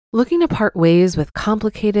Looking to part ways with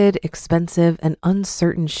complicated, expensive, and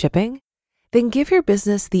uncertain shipping? Then give your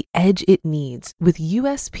business the edge it needs with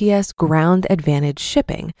USPS Ground Advantage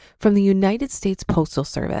shipping from the United States Postal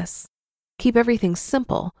Service. Keep everything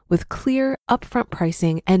simple with clear, upfront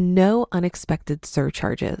pricing and no unexpected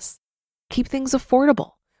surcharges. Keep things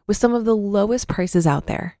affordable with some of the lowest prices out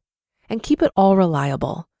there. And keep it all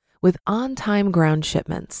reliable with on-time ground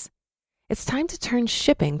shipments. It's time to turn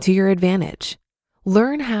shipping to your advantage.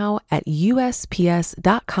 Learn how at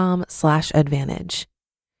USPS.com/advantage.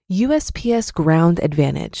 USPS Ground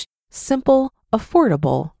Advantage. Simple,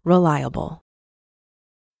 affordable, reliable.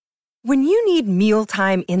 When you need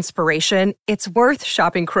mealtime inspiration, it's worth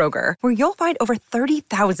shopping Kroger, where you'll find over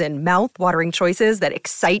 30,000 mouth-watering choices that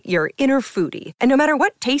excite your inner foodie. And no matter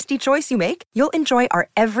what tasty choice you make, you'll enjoy our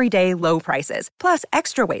everyday low prices, plus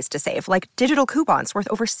extra ways to save, like digital coupons worth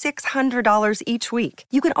over $600 each week.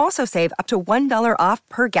 You can also save up to $1 off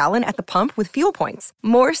per gallon at the pump with fuel points.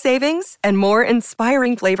 More savings and more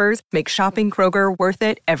inspiring flavors make shopping Kroger worth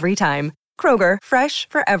it every time. Kroger, fresh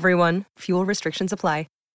for everyone. Fuel restrictions apply.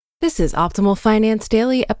 This is Optimal Finance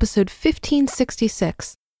Daily, episode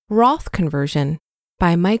 1566, Roth Conversion,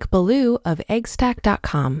 by Mike Ballew of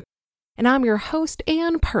eggstack.com. And I'm your host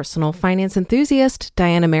and personal finance enthusiast,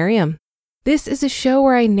 Diana Merriam. This is a show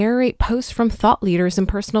where I narrate posts from thought leaders in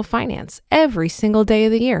personal finance every single day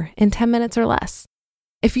of the year in 10 minutes or less.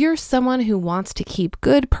 If you're someone who wants to keep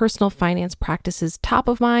good personal finance practices top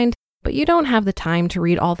of mind, but you don't have the time to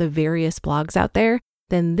read all the various blogs out there,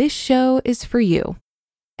 then this show is for you.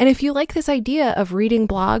 And if you like this idea of reading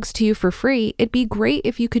blogs to you for free, it'd be great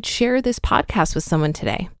if you could share this podcast with someone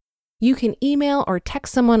today. You can email or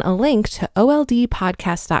text someone a link to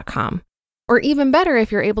oldpodcast.com. Or even better,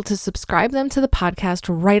 if you're able to subscribe them to the podcast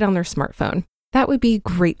right on their smartphone. That would be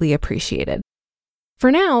greatly appreciated.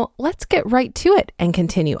 For now, let's get right to it and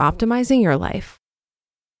continue optimizing your life.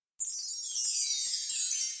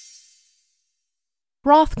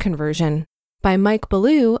 Roth Conversion by Mike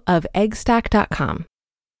Ballew of eggstack.com.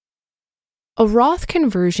 A Roth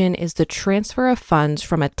conversion is the transfer of funds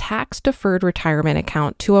from a tax-deferred retirement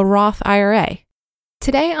account to a Roth IRA.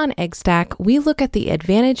 Today on Eggstack, we look at the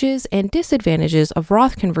advantages and disadvantages of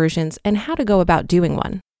Roth conversions and how to go about doing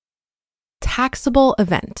one. Taxable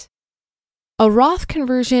event. A Roth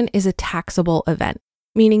conversion is a taxable event,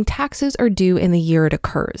 meaning taxes are due in the year it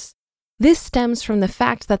occurs. This stems from the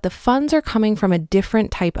fact that the funds are coming from a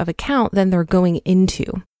different type of account than they're going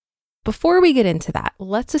into. Before we get into that,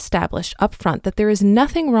 let's establish upfront that there is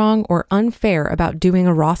nothing wrong or unfair about doing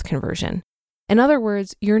a Roth conversion. In other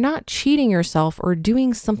words, you're not cheating yourself or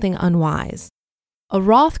doing something unwise. A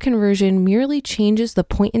Roth conversion merely changes the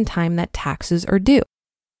point in time that taxes are due.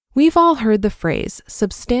 We've all heard the phrase,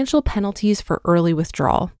 substantial penalties for early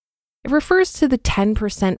withdrawal. It refers to the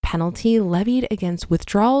 10% penalty levied against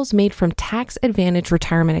withdrawals made from tax-advantaged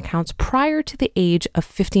retirement accounts prior to the age of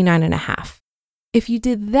 59 and a half. If you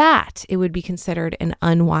did that, it would be considered an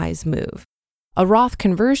unwise move. A Roth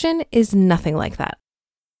conversion is nothing like that.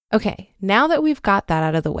 Okay, now that we've got that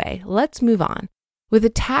out of the way, let's move on. With a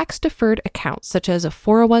tax-deferred account such as a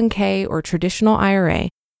 401k or traditional IRA,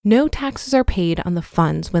 no taxes are paid on the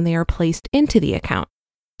funds when they are placed into the account.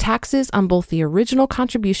 Taxes on both the original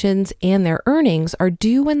contributions and their earnings are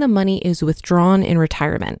due when the money is withdrawn in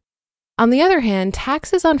retirement. On the other hand,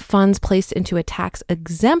 taxes on funds placed into a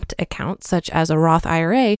tax-exempt account, such as a Roth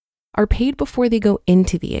IRA, are paid before they go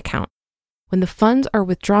into the account. When the funds are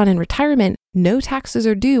withdrawn in retirement, no taxes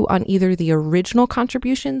are due on either the original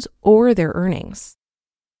contributions or their earnings.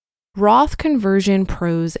 Roth conversion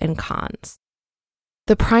pros and cons.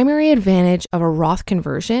 The primary advantage of a Roth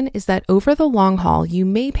conversion is that over the long haul, you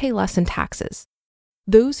may pay less in taxes.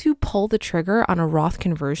 Those who pull the trigger on a Roth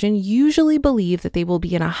conversion usually believe that they will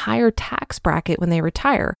be in a higher tax bracket when they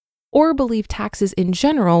retire, or believe taxes in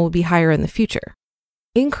general will be higher in the future.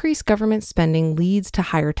 Increased government spending leads to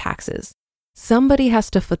higher taxes. Somebody has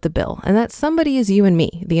to foot the bill, and that somebody is you and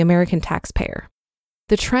me, the American taxpayer.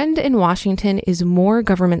 The trend in Washington is more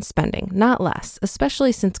government spending, not less,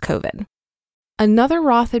 especially since COVID. Another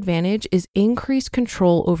Roth advantage is increased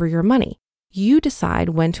control over your money. You decide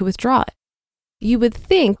when to withdraw it. You would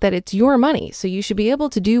think that it's your money, so you should be able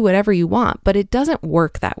to do whatever you want, but it doesn't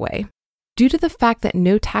work that way. Due to the fact that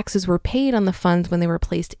no taxes were paid on the funds when they were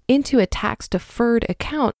placed into a tax-deferred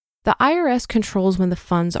account, the IRS controls when the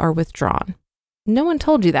funds are withdrawn. No one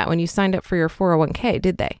told you that when you signed up for your 401k,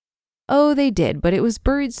 did they? Oh, they did, but it was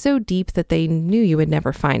buried so deep that they knew you would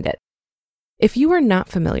never find it. If you are not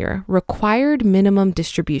familiar, required minimum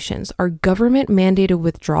distributions are government-mandated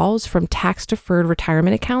withdrawals from tax-deferred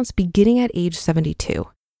retirement accounts beginning at age 72.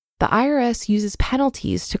 The IRS uses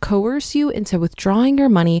penalties to coerce you into withdrawing your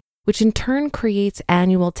money, which in turn creates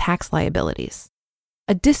annual tax liabilities.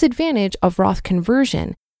 A disadvantage of Roth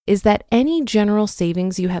conversion is that any general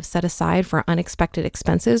savings you have set aside for unexpected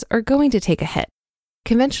expenses are going to take a hit.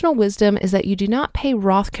 Conventional wisdom is that you do not pay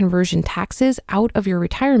Roth conversion taxes out of your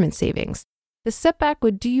retirement savings. The setback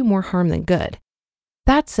would do you more harm than good.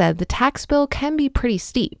 That said, the tax bill can be pretty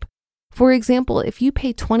steep. For example, if you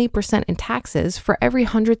pay 20% in taxes for every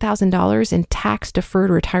 $100,000 in tax-deferred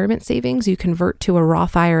retirement savings you convert to a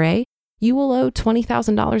Roth IRA, you will owe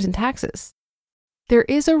 $20,000 in taxes. There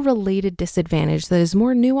is a related disadvantage that is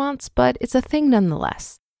more nuanced, but it's a thing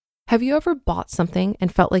nonetheless. Have you ever bought something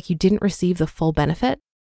and felt like you didn't receive the full benefit?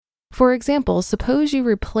 For example, suppose you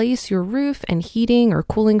replace your roof and heating or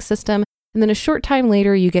cooling system, and then a short time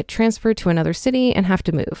later you get transferred to another city and have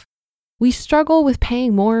to move. We struggle with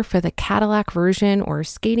paying more for the Cadillac version or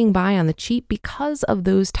skating by on the cheap because of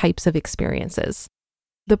those types of experiences.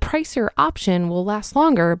 The pricier option will last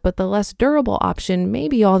longer, but the less durable option may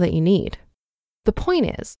be all that you need. The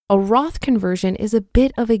point is, a Roth conversion is a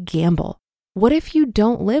bit of a gamble. What if you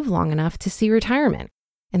don't live long enough to see retirement?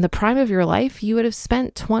 In the prime of your life, you would have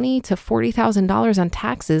spent $20,000 to $40,000 on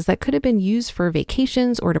taxes that could have been used for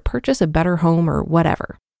vacations or to purchase a better home or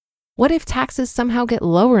whatever. What if taxes somehow get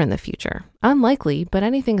lower in the future? Unlikely, but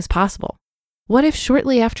anything is possible. What if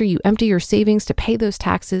shortly after you empty your savings to pay those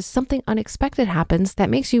taxes, something unexpected happens that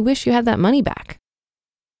makes you wish you had that money back?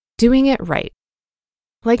 Doing it right.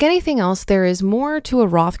 Like anything else, there is more to a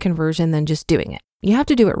Roth conversion than just doing it. You have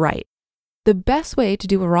to do it right. The best way to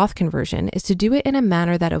do a Roth conversion is to do it in a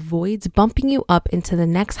manner that avoids bumping you up into the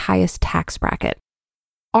next highest tax bracket.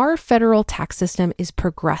 Our federal tax system is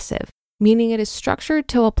progressive, meaning it is structured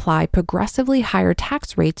to apply progressively higher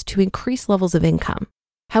tax rates to increase levels of income.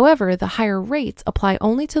 However, the higher rates apply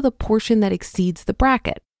only to the portion that exceeds the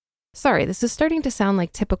bracket. Sorry, this is starting to sound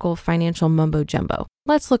like typical financial mumbo-jumbo.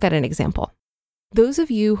 Let's look at an example. Those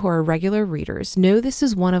of you who are regular readers know this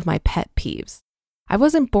is one of my pet peeves. I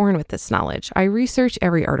wasn't born with this knowledge. I research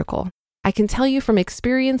every article. I can tell you from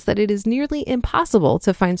experience that it is nearly impossible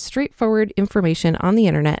to find straightforward information on the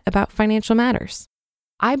internet about financial matters.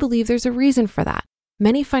 I believe there's a reason for that.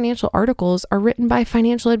 Many financial articles are written by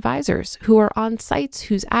financial advisors who are on sites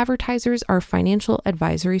whose advertisers are financial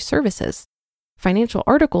advisory services. Financial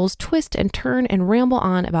articles twist and turn and ramble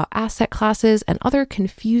on about asset classes and other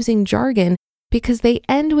confusing jargon because they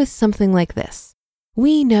end with something like this.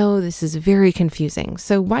 We know this is very confusing,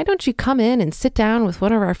 so why don't you come in and sit down with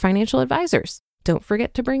one of our financial advisors? Don't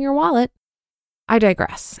forget to bring your wallet. I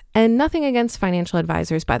digress, and nothing against financial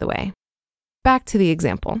advisors, by the way. Back to the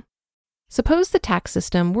example. Suppose the tax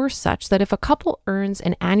system were such that if a couple earns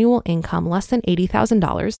an annual income less than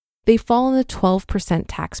 $80,000, they fall in the 12%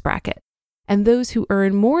 tax bracket, and those who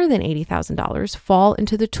earn more than $80,000 fall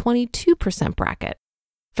into the 22% bracket.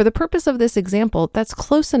 For the purpose of this example, that's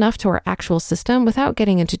close enough to our actual system without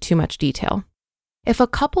getting into too much detail. If a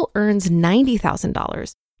couple earns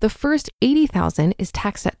 $90,000, the first $80,000 is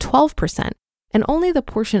taxed at 12%, and only the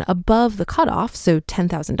portion above the cutoff, so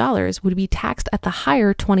 $10,000, would be taxed at the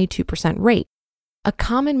higher 22% rate. A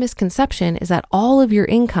common misconception is that all of your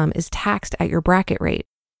income is taxed at your bracket rate.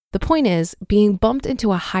 The point is, being bumped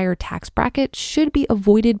into a higher tax bracket should be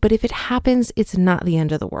avoided, but if it happens, it's not the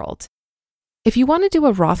end of the world. If you want to do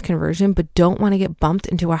a Roth conversion but don't want to get bumped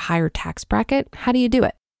into a higher tax bracket, how do you do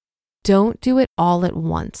it? Don't do it all at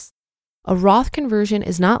once. A Roth conversion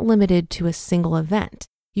is not limited to a single event.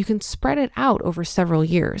 You can spread it out over several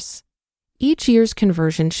years. Each year's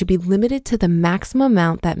conversion should be limited to the maximum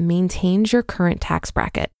amount that maintains your current tax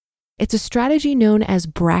bracket. It's a strategy known as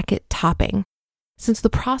bracket topping. Since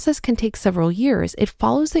the process can take several years, it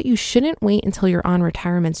follows that you shouldn't wait until you're on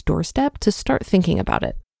retirement's doorstep to start thinking about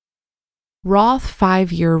it. Roth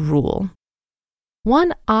 5-year rule.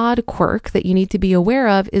 One odd quirk that you need to be aware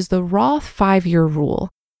of is the Roth 5-year rule.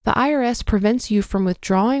 The IRS prevents you from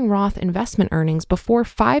withdrawing Roth investment earnings before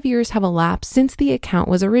 5 years have elapsed since the account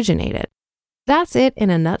was originated. That's it in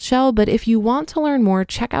a nutshell, but if you want to learn more,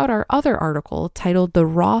 check out our other article titled The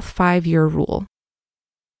Roth 5-year rule.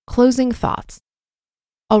 Closing thoughts.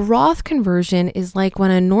 A Roth conversion is like when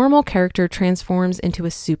a normal character transforms into a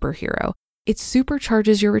superhero. It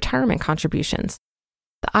supercharges your retirement contributions.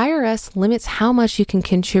 The IRS limits how much you can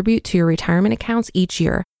contribute to your retirement accounts each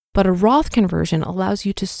year, but a Roth conversion allows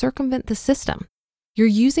you to circumvent the system. You're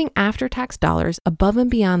using after-tax dollars above and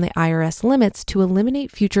beyond the IRS limits to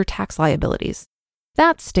eliminate future tax liabilities.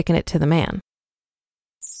 That's sticking it to the man.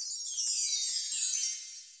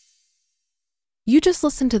 You just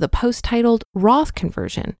listened to the post titled Roth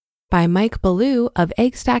Conversion by Mike Ballew of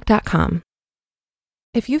eggstack.com.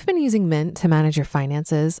 If you've been using Mint to manage your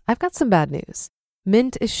finances, I've got some bad news.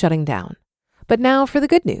 Mint is shutting down. But now for the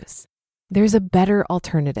good news. There's a better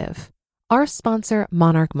alternative. Our sponsor,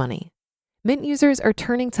 Monarch Money. Mint users are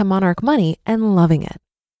turning to Monarch Money and loving it.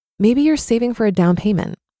 Maybe you're saving for a down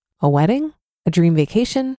payment, a wedding, a dream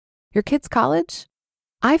vacation, your kids' college.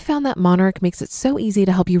 I've found that Monarch makes it so easy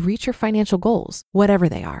to help you reach your financial goals, whatever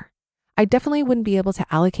they are. I definitely wouldn't be able to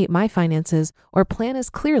allocate my finances or plan as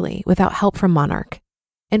clearly without help from Monarch.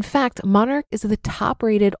 In fact, Monarch is the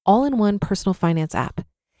top-rated all-in-one personal finance app.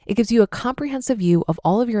 It gives you a comprehensive view of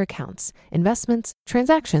all of your accounts, investments,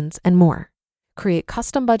 transactions, and more. Create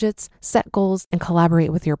custom budgets, set goals, and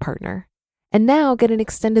collaborate with your partner. And now get an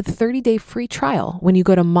extended 30-day free trial when you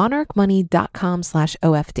go to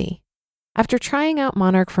monarchmoney.com/OFD. After trying out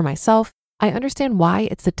Monarch for myself, I understand why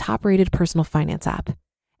it's the top-rated personal finance app.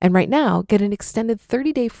 And right now, get an extended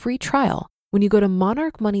 30-day free trial when you go to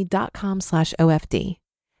monarchmoney.com/OFD.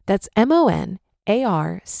 That's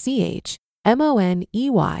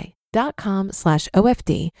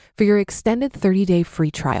monarchmoney.com/OFD for your extended 30-day free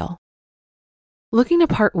trial. Looking to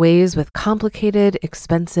part ways with complicated,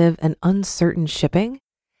 expensive, and uncertain shipping?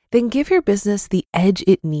 Then give your business the edge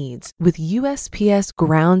it needs with USPS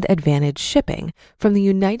Ground Advantage shipping from the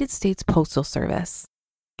United States Postal Service.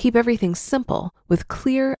 Keep everything simple with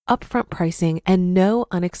clear, upfront pricing and no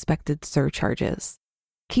unexpected surcharges.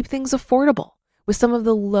 Keep things affordable with some of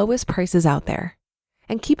the lowest prices out there.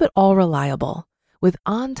 And keep it all reliable with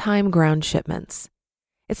on-time ground shipments.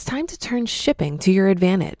 It's time to turn shipping to your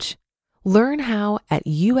advantage. Learn how at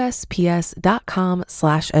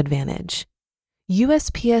USPS.com/advantage.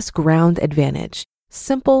 USPS Ground Advantage.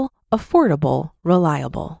 Simple, affordable,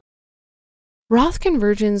 reliable. Roth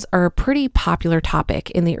conversions are a pretty popular topic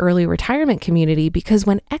in the early retirement community because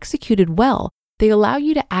when executed well, they allow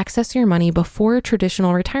you to access your money before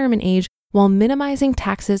traditional retirement age while minimizing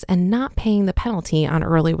taxes and not paying the penalty on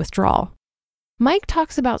early withdrawal. Mike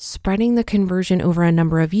talks about spreading the conversion over a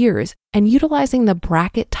number of years and utilizing the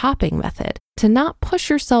bracket topping method to not push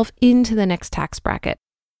yourself into the next tax bracket.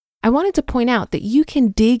 I wanted to point out that you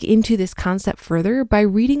can dig into this concept further by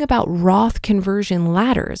reading about Roth conversion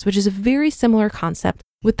ladders, which is a very similar concept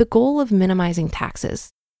with the goal of minimizing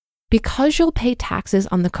taxes. Because you'll pay taxes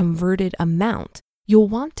on the converted amount, you'll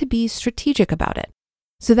want to be strategic about it.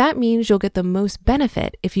 So that means you'll get the most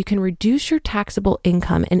benefit if you can reduce your taxable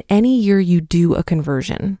income in any year you do a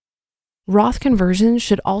conversion. Roth conversions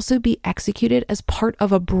should also be executed as part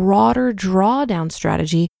of a broader drawdown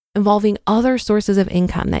strategy involving other sources of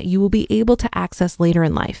income that you will be able to access later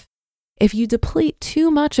in life. If you deplete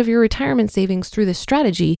too much of your retirement savings through this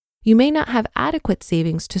strategy, you may not have adequate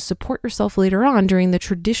savings to support yourself later on during the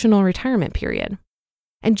traditional retirement period.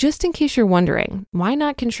 And just in case you're wondering, why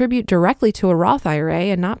not contribute directly to a Roth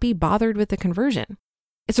IRA and not be bothered with the conversion?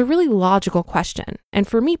 It's a really logical question. And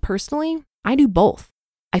for me personally, I do both.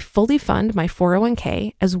 I fully fund my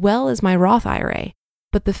 401k as well as my Roth IRA,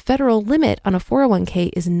 but the federal limit on a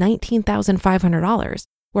 401k is $19,500,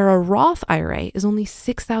 where a Roth IRA is only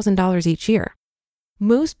 $6,000 each year.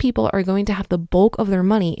 Most people are going to have the bulk of their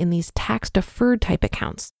money in these tax-deferred type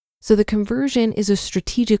accounts. So the conversion is a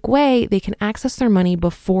strategic way they can access their money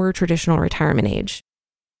before traditional retirement age.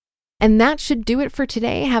 And that should do it for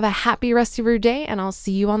today. Have a happy rest of your day, and I'll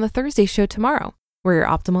see you on the Thursday show tomorrow, where your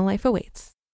optimal life awaits.